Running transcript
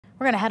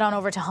We're going to head on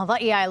over to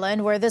Hawaii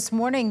Island, where this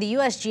morning the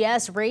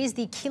USGS raised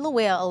the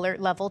Kilauea alert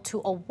level to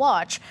a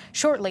watch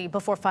shortly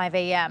before 5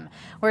 a.m.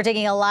 We're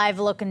taking a live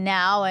look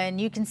now,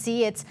 and you can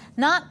see it's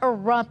not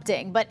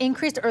erupting, but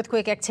increased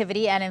earthquake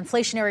activity and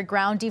inflationary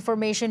ground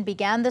deformation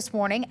began this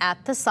morning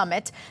at the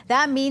summit.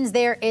 That means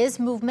there is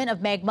movement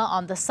of magma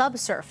on the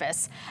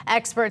subsurface.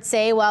 Experts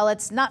say while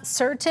it's not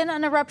certain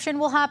an eruption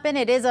will happen,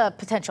 it is a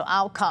potential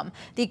outcome.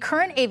 The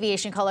current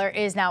aviation color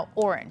is now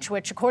orange,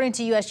 which according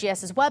to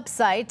USGS's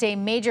website, a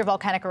major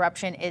volcanic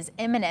eruption is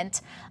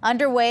imminent,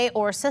 underway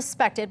or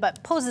suspected,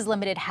 but poses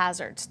limited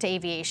hazards to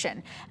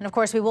aviation. And of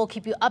course, we will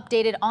keep you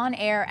updated on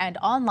air and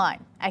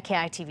online at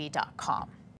KITV.com.